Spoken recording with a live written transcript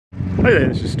Hey there,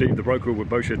 this is Steve the broker with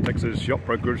Boatshed, Texas Yacht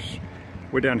Brokers.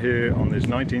 We're down here on this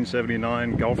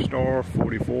 1979 Gulfstar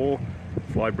 44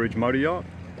 Flybridge motor yacht.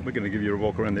 We're going to give you a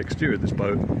walk around the exterior of this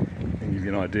boat and give you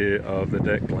an idea of the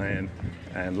deck plan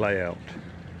and layout.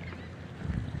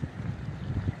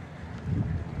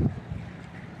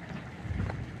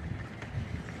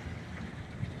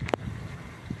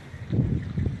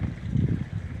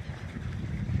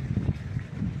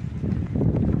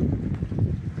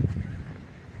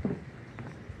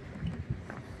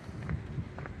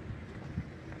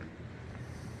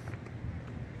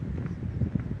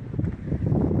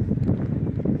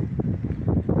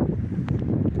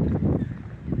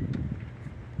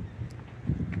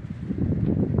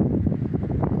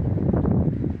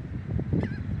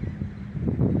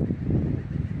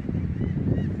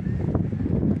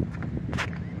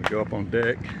 Go up on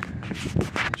deck,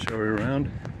 show you around.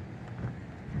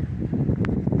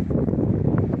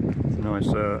 Nice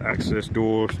access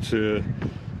doors to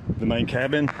the main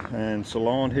cabin and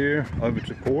salon here over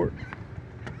to port.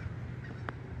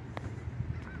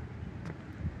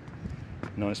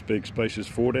 Nice big spacious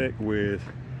foredeck with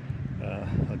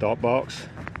a dock box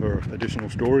for additional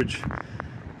storage.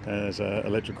 Has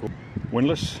electrical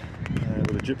windlass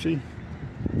with a gypsy.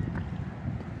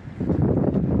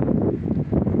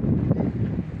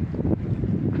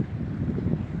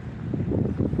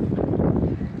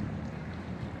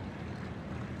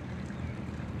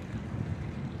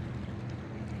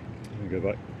 Go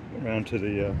back around to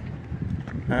the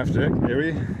aft deck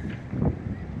area.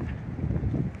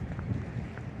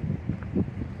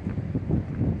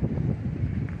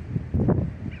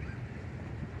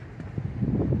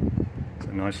 It's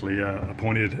a nicely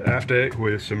appointed aft deck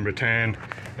with some rattan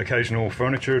occasional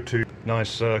furniture to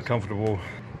nice comfortable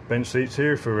bench seats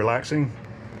here for relaxing.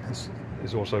 This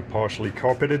is also partially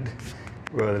carpeted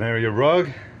with an area rug.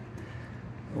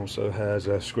 Also has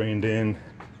a screened in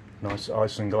nice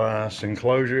ice and glass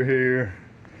enclosure here.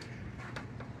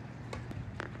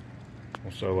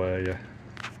 Also a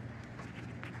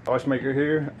ice maker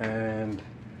here and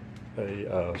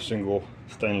a single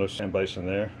stainless sand basin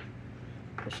there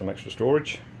with some extra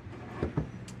storage.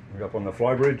 We're up on the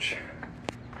Flybridge.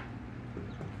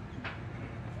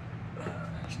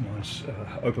 It's a nice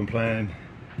open plan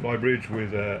Flybridge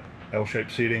with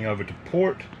L-shaped seating over to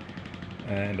port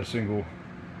and a single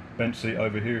bench seat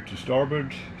over here to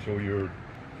starboard, so your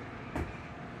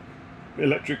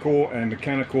electrical and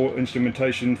mechanical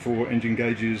instrumentation for engine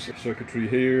gauges, circuitry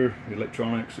here,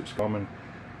 electronics, it's common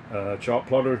chart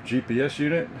plotter, GPS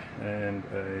unit, and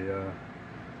a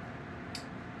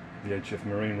VHF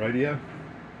marine radio.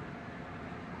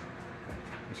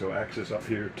 So access up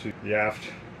here to the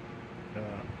aft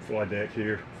fly deck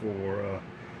here for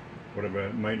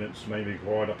whatever maintenance may be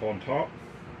required up on top.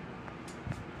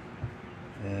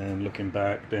 And looking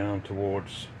back down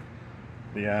towards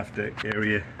the aft deck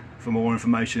area. For more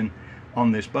information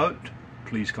on this boat,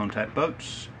 please contact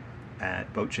boats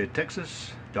at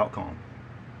boatshedtexas.com.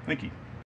 Thank you.